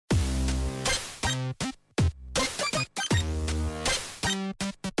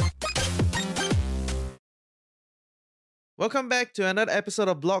Welcome back to another episode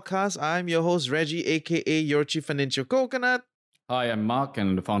of Blockcast. I'm your host, Reggie, aka your Chief Financial Coconut. Hi, I'm Mark,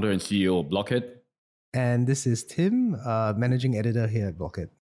 and the founder and CEO of Blockhead. And this is Tim, managing editor here at Blockhead.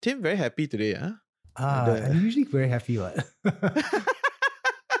 Tim, very happy today, huh? I'm usually very happy, what?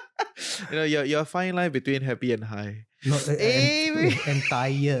 You're a fine line between happy and high. And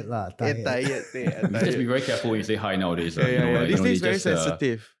tired lah. And tired. Just be very careful when you say hi nowadays. These days very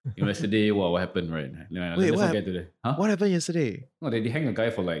sensitive. Yesterday, what happened, right? Wait, let's forget today. Huh? What happened yesterday? No, they hang a guy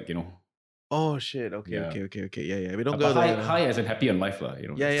for Oh shit! Okay. Yeah. We don't but go there. high as in happy on life, lah.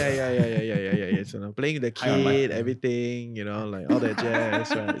 Yeah. So playing the kid, everything, like all that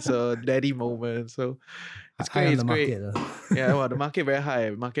jazz, right? So daddy moment. So it's great. It's great. Yeah, well, the market very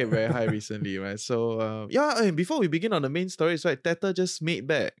high recently, right? So and before we begin on the main stories, right? Tether just made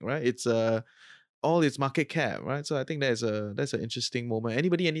back, right? It's all its market cap, right? So I think that's an interesting moment.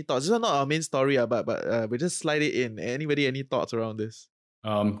 Anybody any thoughts? This is not our main story, but we just slide it in. Anybody any thoughts around this?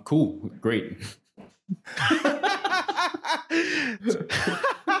 Cool, great.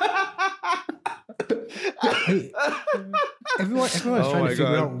 Everyone is trying to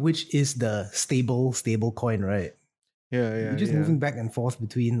figure out which is the stable coin, right? Yeah. You're just moving back and forth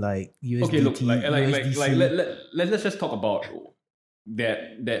between like USDT. Okay, look, USDC. let's just talk about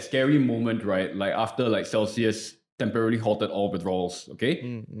that scary moment, right? Like after Celsius temporarily halted all withdrawals.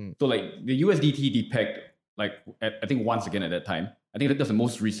 Okay, So the USDT depegged I think once again at that time. I think that's the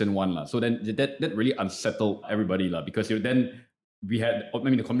most recent one lah. So then that really unsettled everybody lah, because then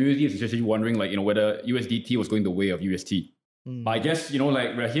the community is essentially wondering whether USDT was going the way of UST. But I guess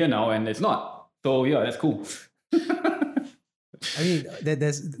we're here now and it's not. So yeah, that's cool. I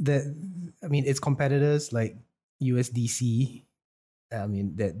mean, its competitors like USDC. I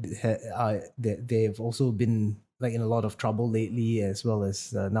mean that they've also been in a lot of trouble lately, as well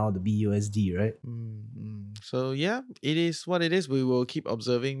as now the BUSD, right? So yeah, it is what it is. We will keep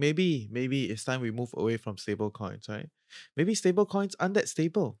observing. Maybe it's time we move away from stable coins, right? Maybe stable coins aren't that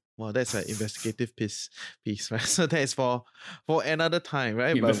stable. Well, that's an investigative piece, right? So that is for another time,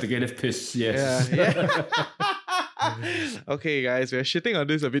 right? Investigative piece, yes. Yeah. Okay, guys, we're shitting on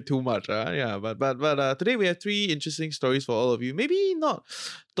this a bit too much, yeah. But today we have 3 interesting stories for all of you. Maybe not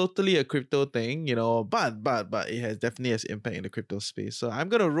totally a crypto thing, but it definitely has impact in the crypto space. So I'm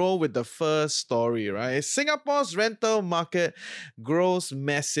gonna roll with the first story, right? Singapore's rental market grows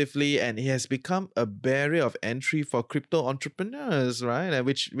massively, and it has become a barrier of entry for crypto entrepreneurs, right? And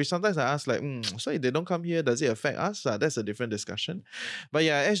which sometimes I ask so if they don't come here, does it affect us? That's a different discussion. But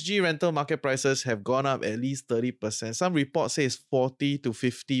yeah, SG rental market prices have gone up at least 30%. Some reports say it's 40 to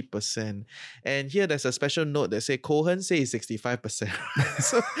 50%. And here there's a special note that say Cohen says 65%.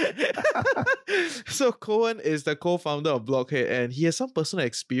 So Cohen is the co-founder of Blockhead, and he has some personal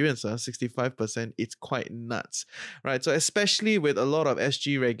experience. 65%, it's quite nuts, right? So especially with a lot of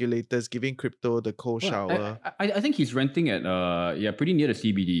SG regulators giving crypto the cold shower. I think he's renting at pretty near the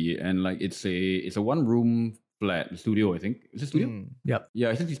CBD, and it's a one-room flat studio, I think. Is it studio? Yep.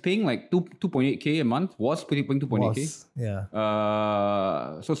 Yeah, I think he's paying 2.8k a month. Was paying 2.8k. Yeah.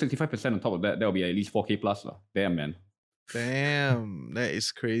 So 65% on top of that will be at least 4k plus. Damn, man. Damn, that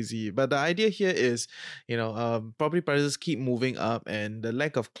is crazy. But the idea here is, property prices keep moving up, and the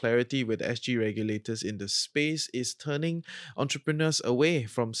lack of clarity with SG regulators in the space is turning entrepreneurs away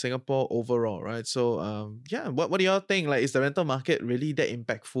from Singapore overall, right? So, what do y'all think? Is the rental market really that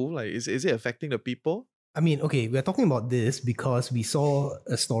impactful? Is it affecting the people? I mean, okay, we're talking about this because we saw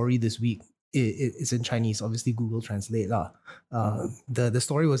a story this week. It's in Chinese, obviously Google Translate lah. The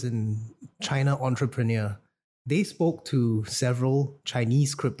story was in China Entrepreneur. They spoke to several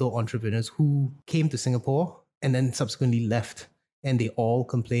Chinese crypto entrepreneurs who came to Singapore and then subsequently left, and they all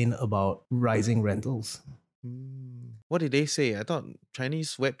complain about rising rentals. What did they say? I thought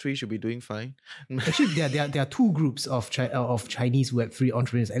Chinese Web3 should be doing fine. Actually, there are 2 groups of Chinese Web3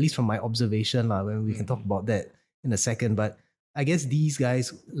 entrepreneurs, at least from my observation, when we can talk about that in a second. But I guess these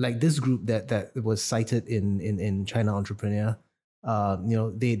guys, like this group that was cited in China Entrepreneur,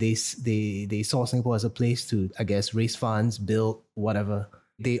 they saw Singapore as a place to, I guess, raise funds, build whatever.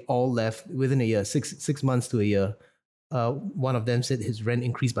 They all left within a year, six months to a year. One of them said his rent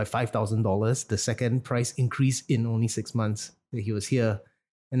increased by $5,000. The second price increased in only 6 months that he was here.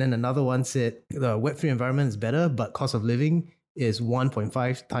 And then another one said the Web3 environment is better, but cost of living is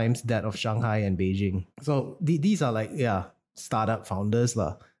 1.5 times that of Shanghai and Beijing. So these are startup founders,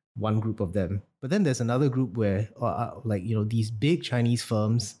 one group of them. But then there's another group where these big Chinese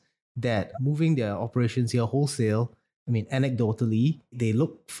firms that moving their operations here wholesale. I mean, anecdotally, they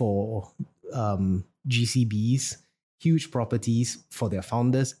look for GCBs huge properties for their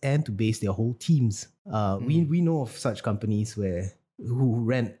founders and to base their whole teams. We know of such companies who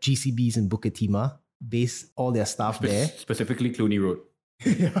rent GCBs in Bukit Timah, base all their staff there. Specifically Clooney Road.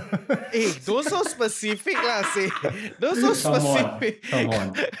 Hey, don't so specific lah, say. Don't so specific. Come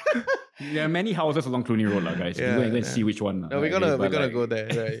on. There are many houses along Clooney Road, guys. Yeah, You go and see which one. No, we're gonna go there,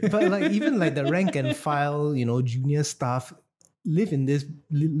 right? But like even like the rank and file, junior staff live in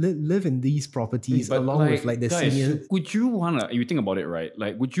these properties along with like the guys, senior. Would you wanna? You think about it, right?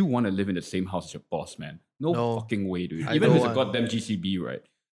 Like, would you want to live in the same house as your boss, man? No fucking way, dude. I Even don't with a want. goddamn GCB, right?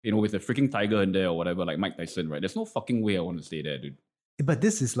 With a freaking tiger in there or whatever, like Mike Tyson, right? There's no fucking way I want to stay there, dude. But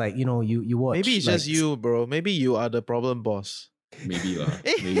this is like, you watch. Maybe it's just you, bro. Maybe you are the problem boss. Maybe lah.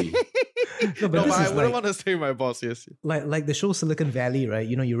 Maybe. No, but No, this but I is wouldn't like, want to say my boss, yes. like the show Silicon Valley, right?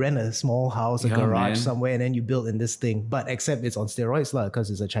 You rent a small house, a Yeah, garage man. somewhere, and then you build in this thing. But except it's on steroids, lah, because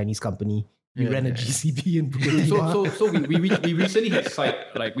it's a Chinese company. You rent a GCB in Bukit Timah. So we recently had sight,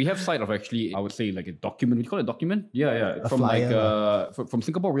 like we have sight of actually, I would say like a document. We call it a document? Yeah. A From flyer, from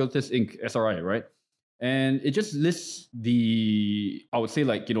Singapore Realtors Inc. SRI, right? And it just lists the, I would say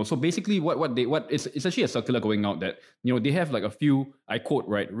like, so basically what it's essentially a circular going out that, they have like a few, I quote,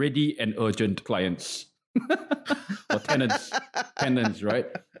 right, ready and urgent clients or tenants, right?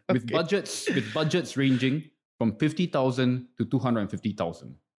 With budgets ranging from 50,000 to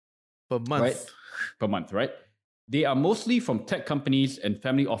 250,000 Per month. right? Per month, right? They are mostly from tech companies and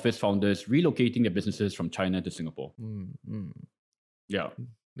family office founders relocating their businesses from China to Singapore. Yeah.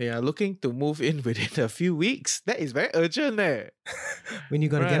 They are looking to move in within a few weeks. That is very urgent, When you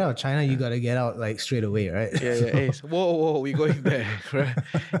gotta Right. get out of China, you gotta get out like straight away, right? Yeah. Hey, whoa, we going there, right?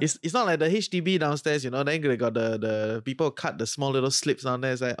 It's not like the HDB downstairs, then they got the people cut the small little slips down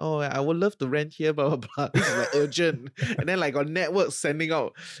there. It's like, oh, I would love to rent here, blah, blah, blah. This is like urgent. And then like got networks sending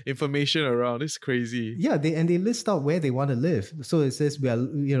out information around. It's crazy. Yeah, they list out where they want to live. So it says we are,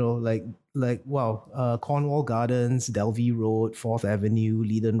 Cornwall Gardens, Delvey Road, 4th Avenue,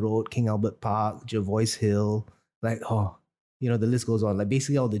 Leiden Road, King Albert Park, Jervois Hill, the list goes on. Like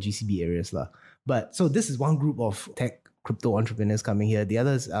basically all the GCB areas lah. But so this is one group of tech crypto entrepreneurs coming here. The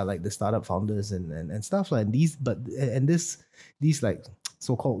others are like the startup founders and stuff like these. These like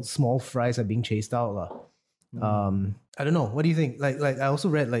so-called small fries are being chased out lah. I don't know. What do you think? Like I also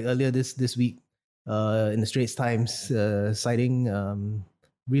read like earlier this week in the Straits Times citing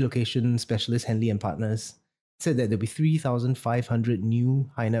relocation specialist Henley and Partners said that there'll be 3,500 new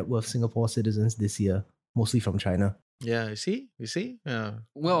high net worth Singapore citizens this year, mostly from China. Yeah, you see? Yeah.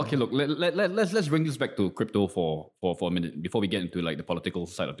 Well, okay, look, let's bring this back to crypto for a minute before we get into like the political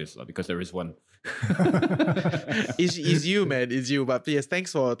side of this, because there is one. It's you, man. It's you. But yes,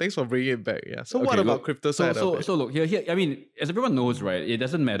 thanks for bringing it back. Yeah. So what Okay, about look, crypto side of it? So look, here, I mean, as everyone knows, right, it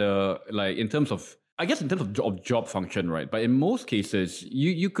doesn't matter, like in terms of job function, right? But in most cases,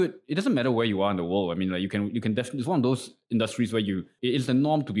 you could, it doesn't matter where you are in the world. I mean, like you can definitely, it's one of those industries where it is the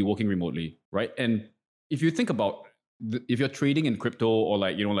norm to be working remotely, right? And if you think about, if you're trading in crypto or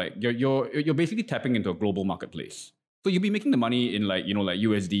like, you're basically tapping into a global marketplace. So you'll be making the money in like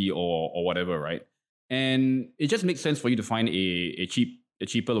USD or whatever, right? And it just makes sense for you to find a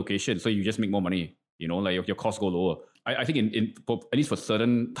cheaper location. So you just make more money, like your costs go lower. I think at least for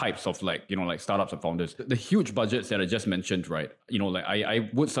certain types of like startups and founders, the huge budgets that I just mentioned, right? I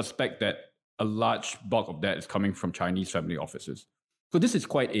would suspect that a large bulk of that is coming from Chinese family offices. So this is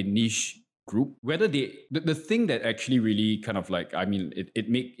quite a niche group. Whether the thing that actually really kind of like, I mean, it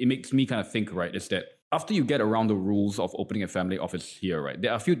makes me kind of think, right, is that after you get around the rules of opening a family office here, right,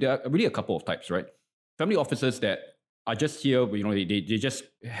 there are really a couple of types, right? Family offices that are just here, they just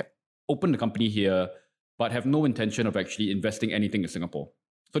open the company here, but have no intention of actually investing anything in Singapore.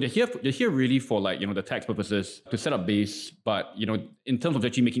 So they're here really for like, the tax purposes to set up base, but, in terms of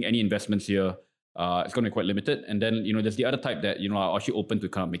actually making any investments here, it's going to be quite limited. And then, there's the other type that, are actually open to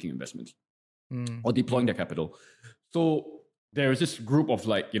kind of making investments or deploying their capital. So there is this group of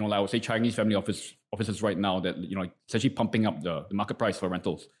like, I would say Chinese family offices right now that, essentially pumping up the market price for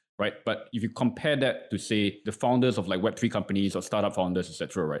rentals, right? But if you compare that to say the founders of like Web3 companies or startup founders,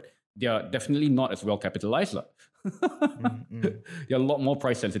 etc., right? They are definitely not as well capitalized. They're a lot more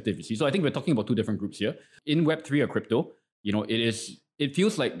price sensitive, you see. So I think we're talking about two different groups here. In Web3 or crypto, it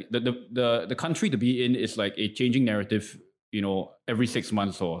feels like the country to be in is like a changing narrative, every 6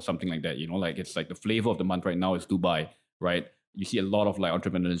 months or something like that. Like it's like the flavor of the month right now is Dubai, right? You see a lot of like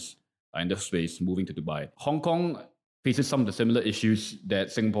entrepreneurs in this space moving to Dubai. Hong Kong faces some of the similar issues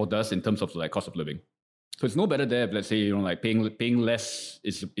that Singapore does in terms of like cost of living. So it's no better there if, let's say, like paying less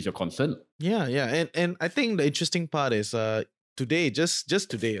is your concern. Yeah. And I think the interesting part is to today, just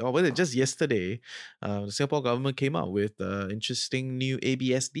today, or was it just yesterday, the Singapore government came out with interesting new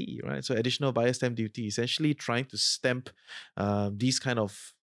ABSD, right? So additional buyer stamp duty, essentially trying to stamp these kind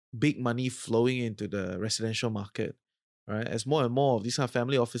of big money flowing into the residential market, right? As more and more of these kind of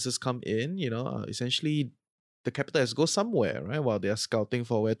family offices come in, essentially the capital has to go somewhere, right? While they are scouting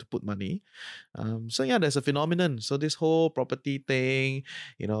for where to put money. So yeah, there's a phenomenon. So this whole property thing,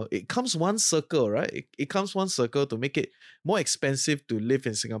 it comes one circle, right? It comes one circle to make it more expensive to live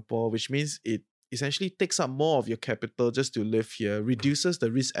in Singapore, which means it essentially takes up more of your capital just to live here, reduces the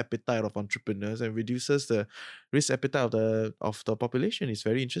risk appetite of entrepreneurs and reduces the risk appetite of the population. It's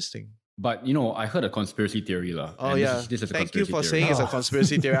very interesting. But I heard a conspiracy theory lah. Oh yeah, this is a thank you conspiracy for theory. saying it's a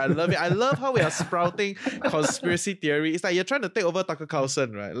conspiracy theory. I love it. I love how we are sprouting conspiracy theory. It's like you're trying to take over Tucker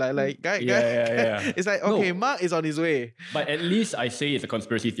Carlson, right? Like guy. Yeah. It's like, okay, Mark is on his way. But at least I say it's a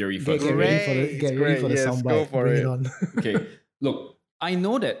conspiracy theory first. Get ready for the soundbite. Go for Bring it. it on. Okay, look, I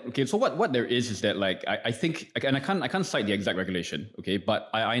know that. Okay, so what there is that like I think, and I can't cite the exact regulation. Okay, but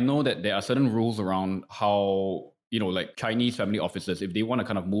I know that there are certain rules around how like Chinese family offices, if they want to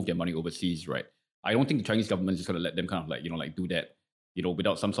kind of move their money overseas, right? I don't think the Chinese government is just going to let them kind of like do that,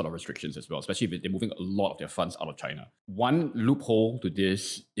 without some sort of restrictions as well, especially if they're moving a lot of their funds out of China. One loophole to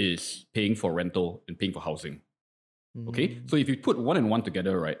this is paying for rental and paying for housing. Okay, so if you put one and one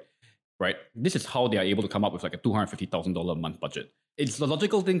together, right, this is how they are able to come up with like a $250,000 a month budget. It's the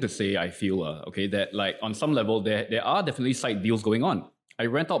logical thing to say, I feel, okay, that like on some level there are definitely side deals going on. I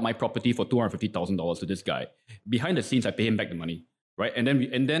rent out my property for $250,000 to this guy. Behind the scenes, I pay him back the money. Right, and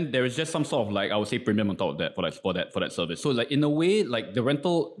then there is just some sort of like, I would say, premium on top of that for that service. So like in a way, like the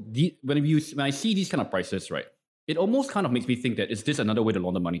rental, when I see these kind of prices, right, it almost kind of makes me think that is this another way to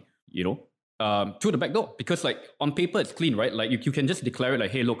launder money, through the back door? Because like on paper it's clean, right? Like you can just declare it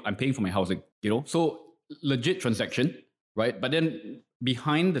like, hey, look, I'm paying for my housing, So legit transaction, right? But then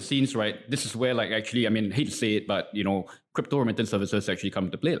behind the scenes, right, this is where like actually, I mean, I hate to say it, but crypto remittance services actually come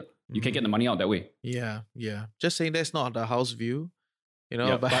into play. You can get the money out that way. Yeah. Just saying that's not the house view.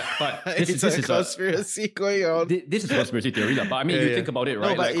 But this it's is a conspiracy going on. This is conspiracy theory, but I mean, you think about it,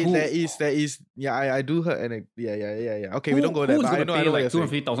 right? No, but like there is. Yeah, I do heard, and yeah. Okay, we don't go there. Who's But going to pay I know like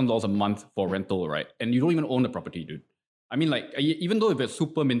 $250,000 a month for rental, right? And you don't even own the property, dude. I mean, like, even though if it's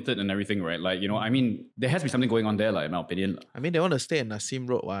super minted and everything, right? Like, I mean, there has to be something going on there, like, in my opinion. I mean, they want to stay in Nassim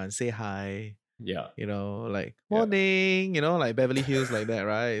Road and say hi. Yeah. Like morning, like Beverly Hills like that,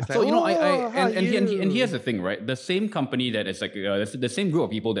 right? It's like, so, and here's the thing, right? The same company that is like, the same group of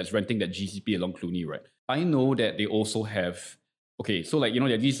people that's renting that GCP along Clooney, right? I know that they also have, okay, so like, there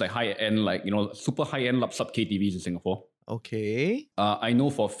are these like high-end, like, super high-end sub KTVs in Singapore. Okay. I know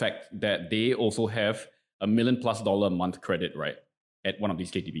for a fact that they also have $1 million+ a month credit, right? At one of these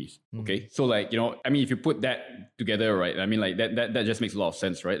KTVs. Okay. So like, I mean, if you put that together, right? I mean, like that just makes a lot of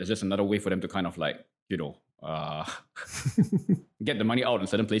sense, right? It's just another way for them to kind of like, get the money out in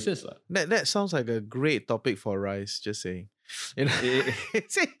certain places. That sounds like a great topic for Rice, just saying.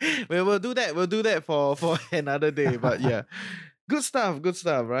 We'll do that for another day. But yeah. Good stuff,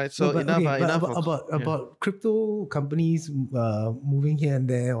 right? So about crypto companies moving here and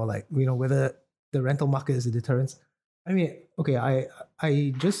there, or like, whether the rental market is a deterrence. I mean, okay,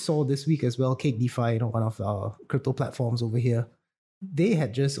 I just saw this week as well, Cake DeFi, one of our crypto platforms over here. They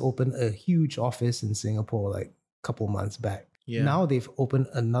had just opened a huge office in Singapore like a couple months back. Yeah. Now they've opened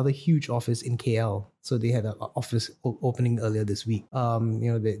another huge office in KL. So they had an office opening earlier this week.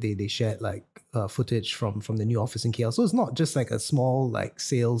 They shared like footage from the new office in KL. So it's not just like a small like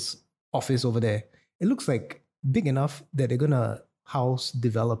sales office over there. It looks like big enough that they're gonna house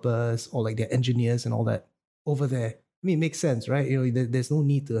developers or like their engineers and all that over there. I mean, it makes sense, right? There's no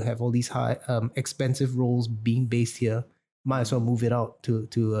need to have all these high, expensive roles being based here. Might as well move it out to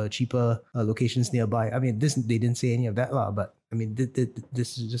cheaper locations nearby. I mean, they didn't say any of that, but I mean,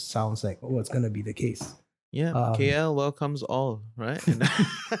 this just sounds like what's going to be the case. Yeah, KL welcomes all, right?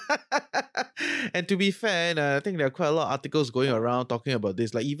 And to be fair, I think there are quite a lot of articles going around talking about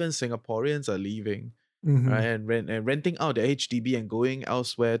this. Like even Singaporeans are leaving. Right, and renting out their HDB and going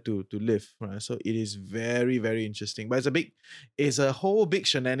elsewhere to live, right? So it is very, very interesting. But it's a whole big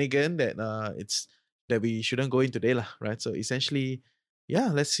shenanigan that we shouldn't go in today, right? So essentially, yeah,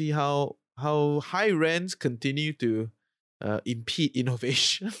 let's see how high rents continue to impede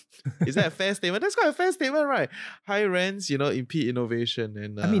innovation. Is that a fair statement? That's quite a fair statement, right? High rents, impede innovation.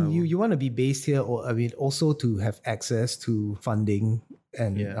 And I mean, you want to be based here, or I mean, also to have access to funding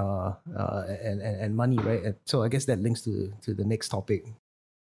and and money, right? And so I guess that links to the next topic.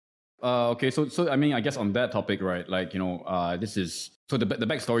 Okay, so I mean, I guess on that topic, right? Like, this is so the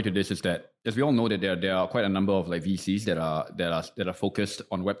backstory to this is that, as we all know, that there are quite a number of like VCs that are focused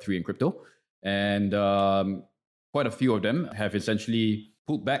on Web3 and crypto, and quite a few of them have essentially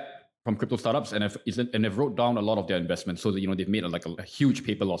pulled back from crypto startups and have wrote down a lot of their investments, so that they've made a huge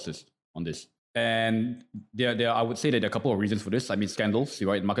paper losses on this. And I would say that there are a couple of reasons for this. I mean, scandals,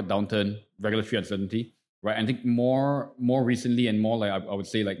 right? Market downturn, regulatory uncertainty. Right, I think more recently and more like I would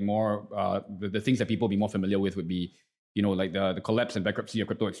say like more the things that people be more familiar with would be like the collapse and bankruptcy of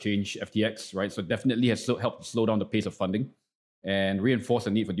crypto exchange FTX, right? So definitely has helped slow down the pace of funding and reinforce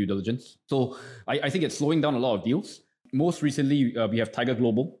the need for due diligence. So I think it's slowing down a lot of deals. Most recently, we have Tiger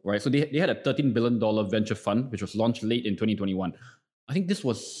Global, right? So they had a $13 billion venture fund which was launched late in 2021. I think this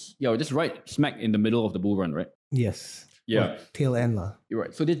was just right smack in the middle of the bull run, right? Yes. Yeah. Well, tail end lah. You're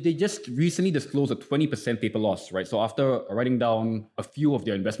right. So they just recently disclosed a 20% paper loss, right? So after writing down a few of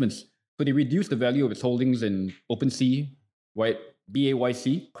their investments, so they reduced the value of its holdings in OpenSea, right?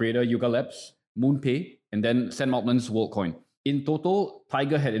 BAYC, creator Yuga Labs, MoonPay, and then Sam Altman's WorldCoin. In total,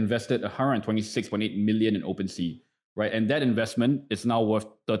 Tiger had invested 126.8 million in OpenSea, right? And that investment is now worth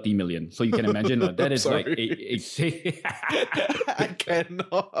 30 million. So you can imagine that is like I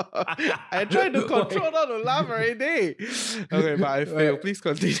cannot. I tried to control not to laugh already. Okay, but I failed. Right. Please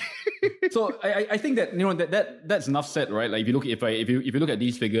continue. So I think that that's enough said, right? Like if you look at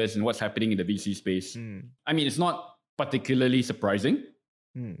these figures and what's happening in the VC space, I mean, it's not particularly surprising.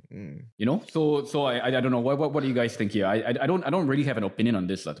 So I don't know what do you guys think here? I don't really have an opinion on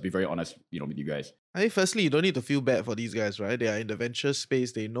this, to be very honest, with you guys. I think firstly, you don't need to feel bad for these guys, right? They are in the venture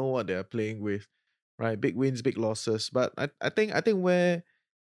space, they know what they're playing with, right? Big wins, big losses. But I think where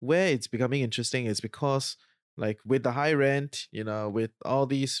it's becoming interesting is because like with the high rent, with all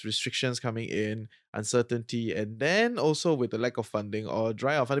these restrictions coming in, uncertainty, and then also with the lack of funding or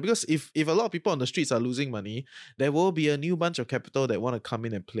dry out funding, because if a lot of people on the streets are losing money, there will be a new bunch of capital that want to come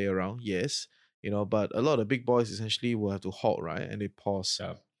in and play around, yes, but a lot of the big boys essentially will have to halt, right? And they pause,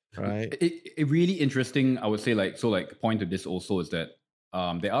 right? It really interesting, I would say, point to this also is that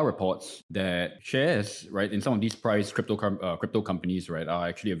there are reports that shares, right, in some of these priced crypto companies, right, are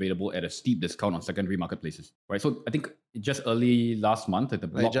actually available at a steep discount on secondary marketplaces, right? So I think just early last month at the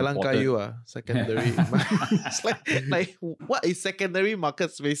Block Jalan Kayu, secondary. It's like what is secondary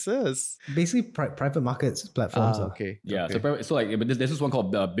market spaces? Basically, private markets platforms. Okay. Yeah. Okay. So like, but there's this one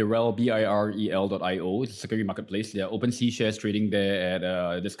called Birel, BIREL.io. It's a secondary marketplace. There are OpenSea shares trading there at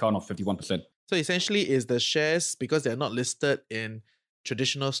a discount of 51%. So essentially, is the shares, because they're not listed in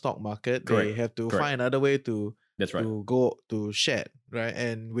traditional stock market, Correct. They have to find another way to go to share, right?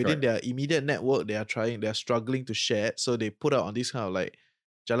 And within their immediate network, they're struggling to share, so they put out on this kind of like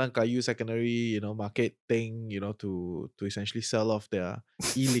Jalan Kayu secondary, market thing, to essentially sell off their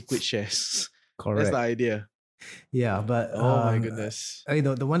illiquid shares. Correct. That's the idea. Yeah, but oh my goodness. I mean,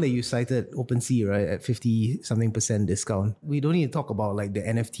 the one that you cited, OpenSea, right, at 50-something% discount. We don't need to talk about like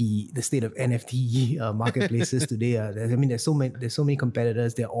the state of NFT marketplaces today. There's so many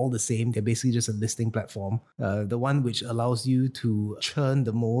competitors. They're all the same. They're basically just a listing platform. The one which allows you to churn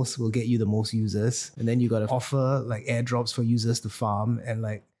the most will get you the most users, and then you got to offer like airdrops for users to farm, and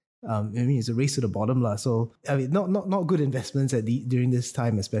like it's a race to the bottom lah. So not good investments during this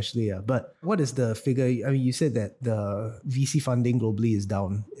time especially. But what is the figure? I mean, you said that the VC funding globally is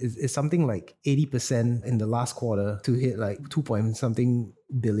down. It's something like 80% in the last quarter to hit like 2-point-something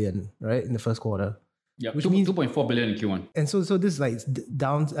billion, right, in the first quarter. Yeah, which means 2.4 billion in Q1. And so this is like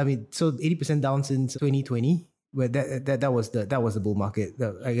down. I mean, so 80% down since 2020. Where that was the bull market.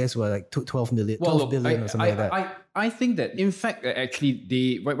 I guess were like 12 billion or something like that. I think that in fact actually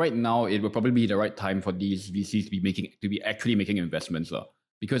they right now it would probably be the right time for these VCs to be actually making investments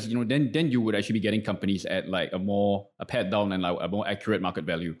because then you would actually be getting companies at like a pared down and like a more accurate market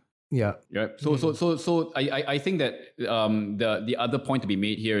value. Yeah. So I think that the other point to be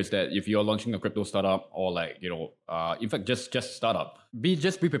made here is that if you're launching a crypto startup or like in fact just startup, be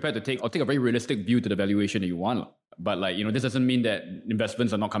prepared to take a very realistic view to the valuation that you want. But like this doesn't mean that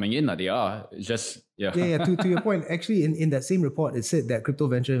investments are not coming in. They are. It's just To your point, actually in that same report, it said that crypto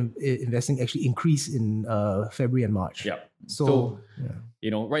venture investing actually increased in February and March. Yeah. So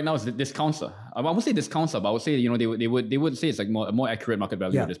right now it's discounts. I would say discounts, but I would say they would say it's like a more accurate market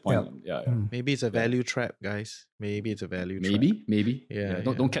value at this point. Yeah. Maybe it's a value trap, guys. Maybe it's a value trap. Maybe.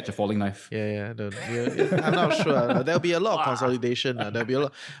 Don't catch a falling knife. Yeah. I'm not sure. There'll be a lot of consolidation. There'll be a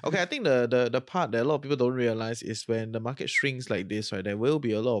lot. Okay, I think the part that a lot of people don't realize is when the market shrinks like this, right, there will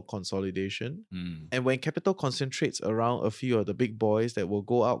be a lot of consolidation. And when capital concentrates around a few of the big boys that will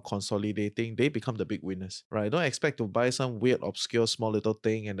go out consolidating, they become the big winners, right? Don't expect to buy some weird, obscure, small little little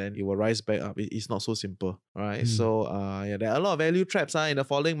thing and then it will rise back up. It's not so simple. All right. So yeah, there are a lot of value traps in the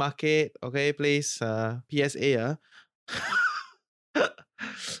falling market. Okay, please PSA.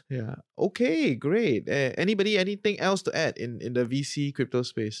 Yeah. Okay, great. Anybody, anything else to add in the VC crypto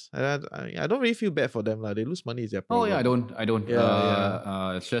space? I don't really feel bad for them. They lose money is their problem. Oh yeah, I don't.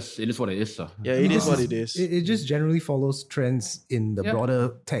 Yeah. It's just, it is what it is. Yeah, it is what it is. It just generally follows trends in the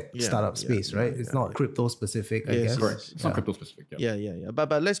broader tech startup space, right? It's not crypto specific, I guess. Correct. It's not crypto specific. Yeah.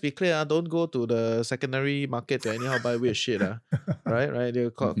 But let's be clear, don't go to the secondary market to anyhow buy weird shit. Right?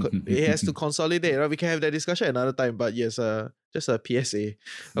 It has to consolidate, right? We can have that discussion another time, but yes, just a PSA.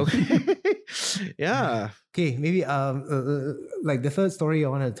 Okay. Yeah. Okay, maybe like the third story I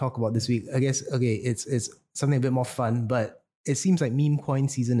want to talk about this week, I guess, okay, it's something a bit more fun, but it seems like meme coin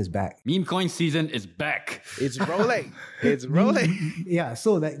season is back. Meme coin season is back. It's rolling. It's rolling. Yeah,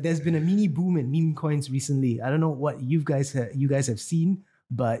 so like there's been a mini boom in meme coins recently. I don't know what you guys have seen,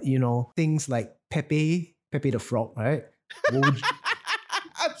 but you know, things like Pepe the Frog, right?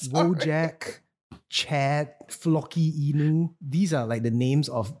 Wojak, Chad, Flocky Inu. These are like the names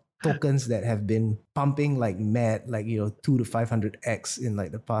of tokens that have been pumping like mad, like, you know, 2 to 500x in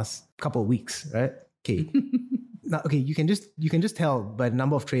like the past couple of weeks, right? Okay. Now, okay, you can just tell by the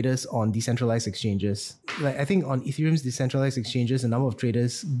number of traders on decentralized exchanges. Like I think on Ethereum's decentralized exchanges, the number of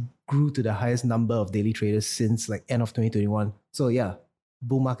traders grew to the highest number of daily traders since like end of 2021. So yeah,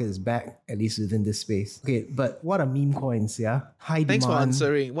 bull market is back, at least within this space. Okay, but what are meme coins? Yeah, high Thanks demand. for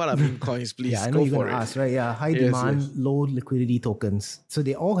answering. What are meme coins, please? Yeah, I know Go you're for gonna it. ask, right? Yeah, high demand, low liquidity tokens. So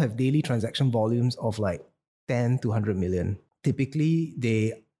they all have daily transaction volumes of like 10 to 100 million. Typically,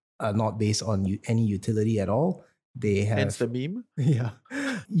 they are not based on any utility at all. They have, hence the meme. yeah,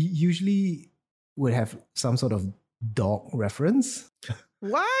 usually would have some sort of dog reference.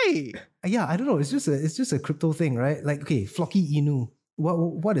 Why? Yeah, I don't know. It's just a crypto thing, right? Like, okay, Flocky Inu.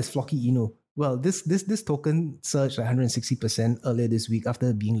 What is Flocky Inu? Well, this token surged like 160% earlier this week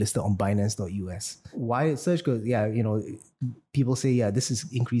after being listed on Binance.us. Why it surged? Because yeah, you know, people say this is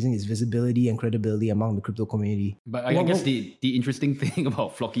increasing its visibility and credibility among the crypto community. But I guess the interesting thing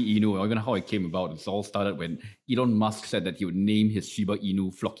about Flocky Inu, or even how it came about, it's all started when Elon Musk said that he would name his Shiba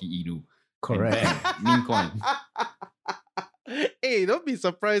Inu Flocky Inu. Correct. Meme coin. Hey, don't be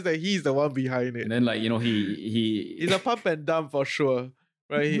surprised that he's the one behind it. And then, like, you know, he's a pump and dump for sure.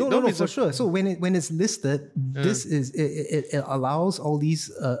 Right? No, for sure. So when it's listed, this is it allows all these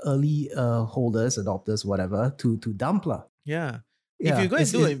early holders, adopters, whatever, to dump lah. Yeah. If you go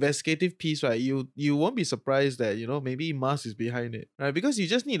and do an investigative piece, right, you won't be surprised that, you know, maybe Musk is behind it, right? Because you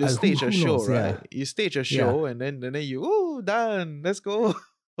just need to stage a show, right? Yeah. You stage a show and then you, done, let's go.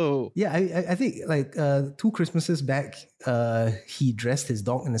 Oh. Yeah, I think like 2 Christmases back, he dressed his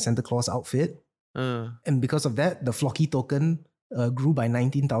dog in a Santa Claus outfit. And because of that, the Flocky token grew by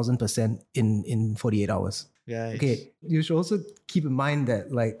 19,000% in 48 hours. Yeah. Okay. You should also keep in mind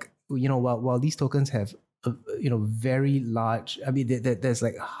that, like, you know, while these tokens have very large, I mean, there's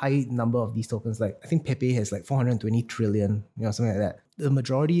like a high number of these tokens. Like I think Pepe has like 420 trillion, you know, something like that. The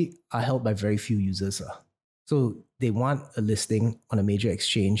majority are held by very few users. So they want a listing on a major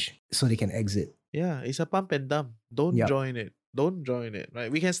exchange so they can exit. Yeah, it's a pump and dump. Don't join it. Don't join it. Right?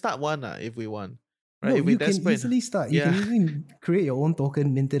 We can start one if we want. Right? No, if you can easily start. You can easily create your own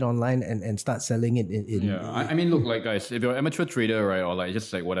token, mint it online, and start selling it. I mean, look, like guys, if you're an amateur trader, right, or like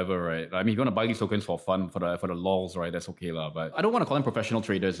just like whatever, right. I mean, if you want to buy these tokens for fun, for the lols, right, that's okay lah. But I don't want to call them professional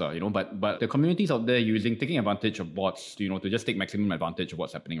traders, you know. But the communities out there taking advantage of bots, you know, to just take maximum advantage of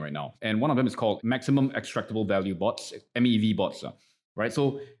what's happening right now. And one of them is called maximum extractable value bots, MEV bots. Right,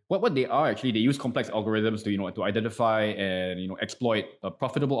 so what they are actually, they use complex algorithms to identify and exploit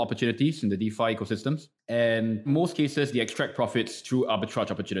profitable opportunities in the DeFi ecosystems. And in most cases, they extract profits through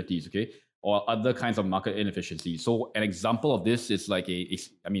arbitrage opportunities, okay, or other kinds of market inefficiencies. So an example of this is like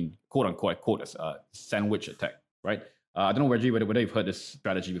quote unquote, a sandwich attack, right? I don't know, Reggie, whether you've heard this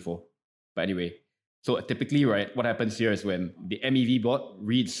strategy before, but anyway, so typically, right, what happens here is when the MEV bot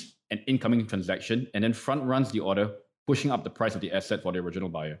reads an incoming transaction and then front runs the order, pushing up the price of the asset for the original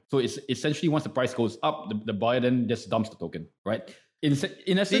buyer. So it's essentially once the price goes up, the buyer then just dumps the token, right? In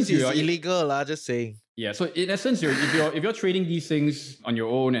essence, this is illegal, just saying. Yeah. So in essence, if you're trading these things on your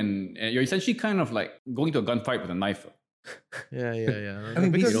own, and you're essentially kind of like going to a gunfight with a knife. Yeah. I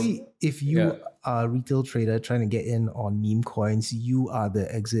mean, basically, if you are a retail trader trying to get in on meme coins, you are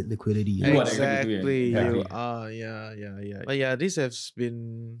the exit liquidity. You are the Exactly, Exactly. you are, yeah. But yeah, this has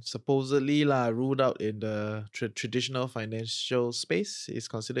been supposedly ruled out in the traditional financial space. It's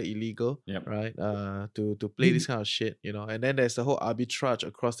considered illegal, Yep. right? To play this kind of shit, And then there's the whole arbitrage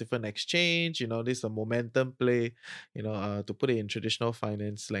across different exchange. This is a momentum play. To put it in traditional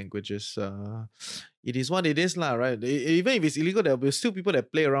finance languages, it is what it is, right? Even if it's illegal, there will be still people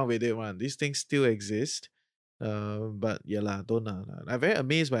that play around with it, man. These things still exist. But yeah, don't. I'm very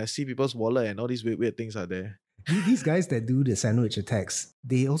amazed when I see people's wallet and all these weird things are there. These guys that do the sandwich attacks,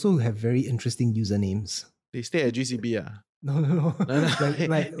 they also have very interesting usernames. They stay at GCB, No.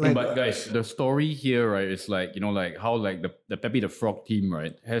 But guys, the story here, right, is like, like how like the Pepe the Frog team,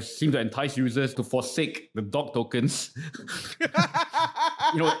 right, has seemed to entice users to forsake the dog tokens,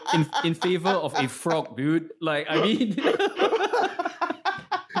 in favor of a frog, dude. Like, I mean,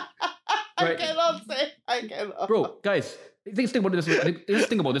 right. I cannot. Bro, guys, think about this. Just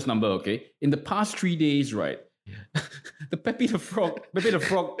think about this number, okay? In the past 3 days, right, the Pepe the Frog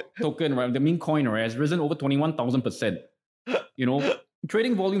token, right, the meme coin, right, has risen over 21,000%.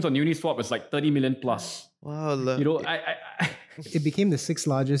 Trading volumes on Uniswap is like 30 million plus. Wow, it became the 6th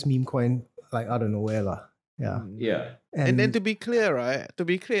largest meme coin, like out of nowhere, lah. Yeah. Yeah. And then to be clear,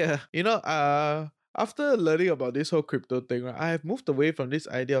 after learning about this whole crypto thing, right, I have moved away from this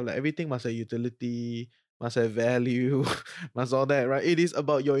idea of like everything must have utility, must have value, must all that, right? It is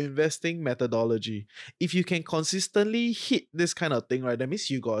about your investing methodology. If you can consistently hit this kind of thing, right, that means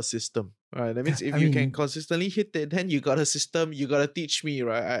you got a system, right? That means if you can consistently hit it, then you got a system, you got to teach me,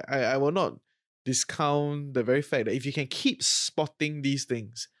 right? I will not discount the very fact that if you can keep spotting these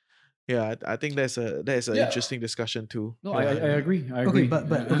things, yeah, I think that's an interesting discussion too. No, I agree. Okay,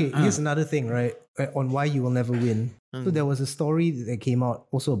 but here's another thing, right? On why you will never win. So there was a story that came out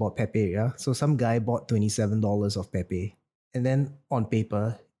also about Pepe, yeah? So some guy bought $27 of Pepe. And then on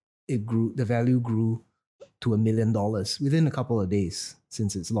paper, the value grew to $1 million within a couple of days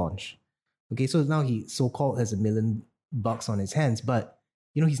since its launch. Okay, so now he so-called has $1 million on his hands, but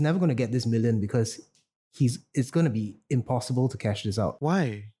he's never going to get this million because it's going to be impossible to cash this out.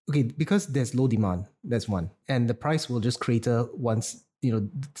 Why? Okay, because there's low demand. That's one. And the price will just crater once,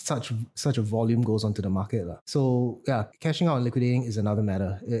 such a volume goes onto the market. So yeah, cashing out and liquidating is another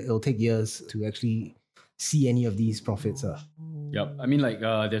matter. It'll take years to actually see any of these profits. Yep. I mean, like,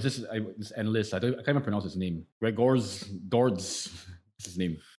 there's this analyst, I can't even pronounce his name. Dords is his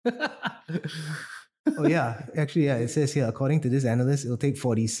name. Oh yeah, actually, yeah. It says here, according to this analyst, it'll take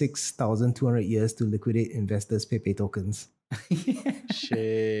 46,200 years to liquidate investors' Pepe tokens.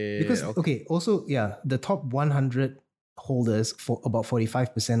 Shit. Because also yeah, the top 100 holders for about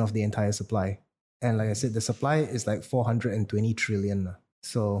 45% of the entire supply, and like I said, the supply is like 420 trillion.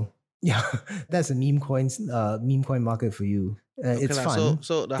 So yeah, that's a meme coin market for you. It's fun.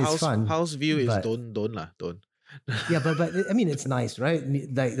 So the house view is don't. Yeah, but I mean, it's nice, right?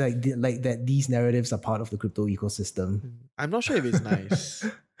 Like that these narratives are part of the crypto ecosystem. I'm not sure if it's nice.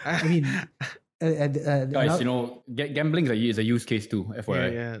 I mean, guys, gambling is a use case too.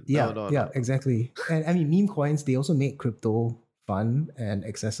 FYI. Yeah, exactly. And I mean, meme coins, they also make crypto fun and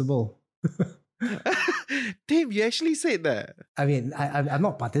accessible. Dave, you actually said that. I mean, I'm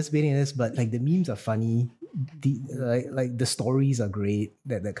not participating in this, but like the memes are funny. The stories are great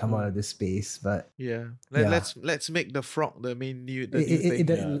that come out of this space. But let's make the frog the main new thing.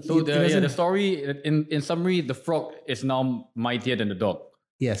 The story in summary, the frog is now mightier than the dog.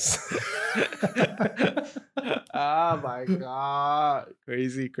 Yes. Oh my god.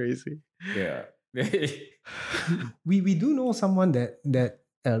 Crazy. Yeah. we do know someone that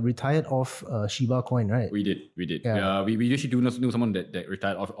retired off Shiba coin, right? We did. Yeah, we actually do know someone that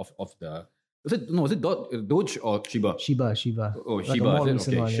retired off the. Was it Doge or Shiba? Shiba. Oh, like Shiba. Is it?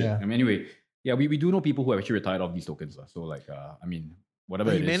 Okay, one, shit. yeah. I mean, anyway, yeah, we do know people who have actually retired off these tokens. So like, I mean,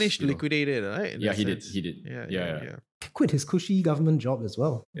 whatever. He managed to liquidate it, right? Yeah, he did. Yeah. Quit his cushy government job as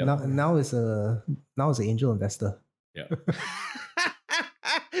well. Yep. Now is an angel investor. Yeah.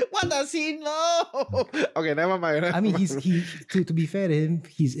 What does he know? Okay, never mind. I mean, to be fair to him,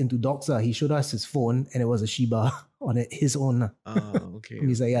 he's into dogs. He showed us his phone and it was a Shiba on it, his own. Oh, okay. And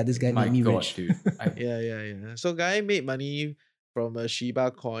he's like, yeah, this guy made me rich. Dude. Yeah. So guy made money from a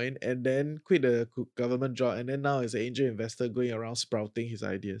Shiba coin and then quit the government job and then now is an angel investor going around sprouting his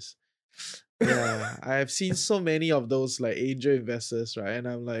ideas. Yeah, I have seen so many of those like angel investors, right? And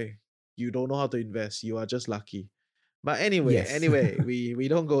I'm like, you don't know how to invest. You are just lucky. But anyway, we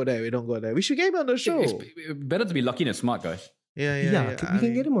don't go there. We should get him on the show. It's better to be lucky than smart, guys. Yeah, we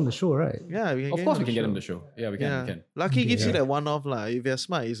can get him on the show, right? Yeah, we can. Of course, we can get him on the show. Yeah, we can. We can. Lucky gives you Yeah. that one-off lah. If you're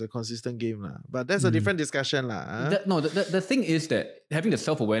smart, it's a consistent game lah. But that's a different discussion lah. The thing is that having the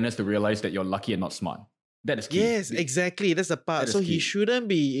self-awareness to realize that you're lucky and not smart. That is key. Yes, exactly. That's the part. That is So he key. shouldn't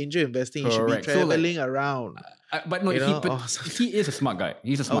be angel investing. He should be Correct. So, like, traveling around. But no, You know? he is a smart guy.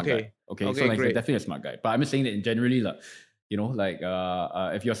 He's a smart Okay. guy. Okay, Okay, so like great. he's definitely a smart guy. But I'm just saying that generally, like, you know, like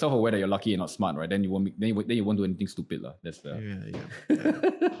if you're self-aware that you're lucky and not smart, right? Then you won't do anything stupid, lah. That's the.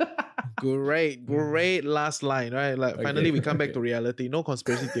 Great last line, right? Like finally we come back to reality. No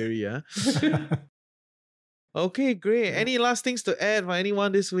conspiracy theory, yeah. Okay, great. Any last things to add for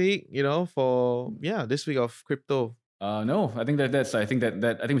anyone this week? You know, for this week of crypto. No, I think that's. I think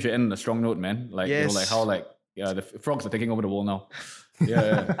we should end on a strong note, man. Like you know, like how the frogs are taking over the world now.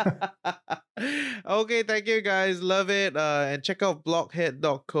 Yeah. Okay, thank you guys. Love it. And check out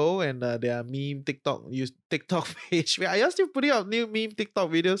blockhead.co and their meme TikTok page. Wait, are you still putting up new meme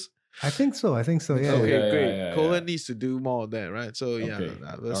TikTok videos? I think so. Yeah. Okay, great. yeah. Cohen needs to do more of that, right? So Okay.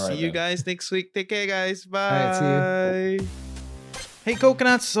 we'll All see right, you then. guys next week. Take care, guys. Bye. right, see you. Hey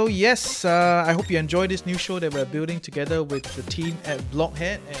Coconuts, so yes, I hope you enjoyed this new show that we're building together with the team at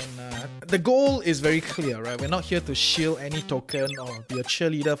Blockhead, and the goal is very clear, right? We're not here to shield any token or be a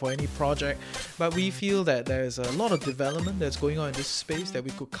cheerleader for any project, but we feel that there's a lot of development that's going on in this space that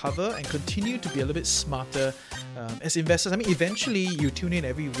we could cover and continue to be a little bit smarter as investors. I mean, eventually you tune in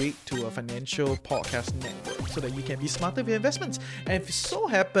every week to a financial podcast network so that you can be smarter with your investments. And if it so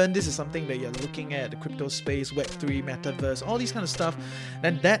happen this is something that you're looking at, the crypto space, Web3, Metaverse, all these kind of stuff,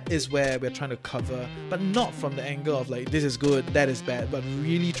 then that is where we're trying to cover, but not from the angle of like this is good, that is bad, but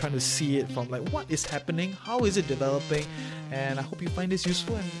really trying to see it from like what is happening, how is it developing, and I hope you find this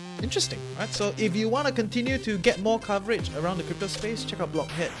useful and interesting, right? So if you want to continue to get more coverage around the crypto space, check out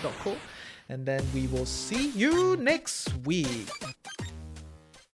blockhead.co, and then we will see you next week.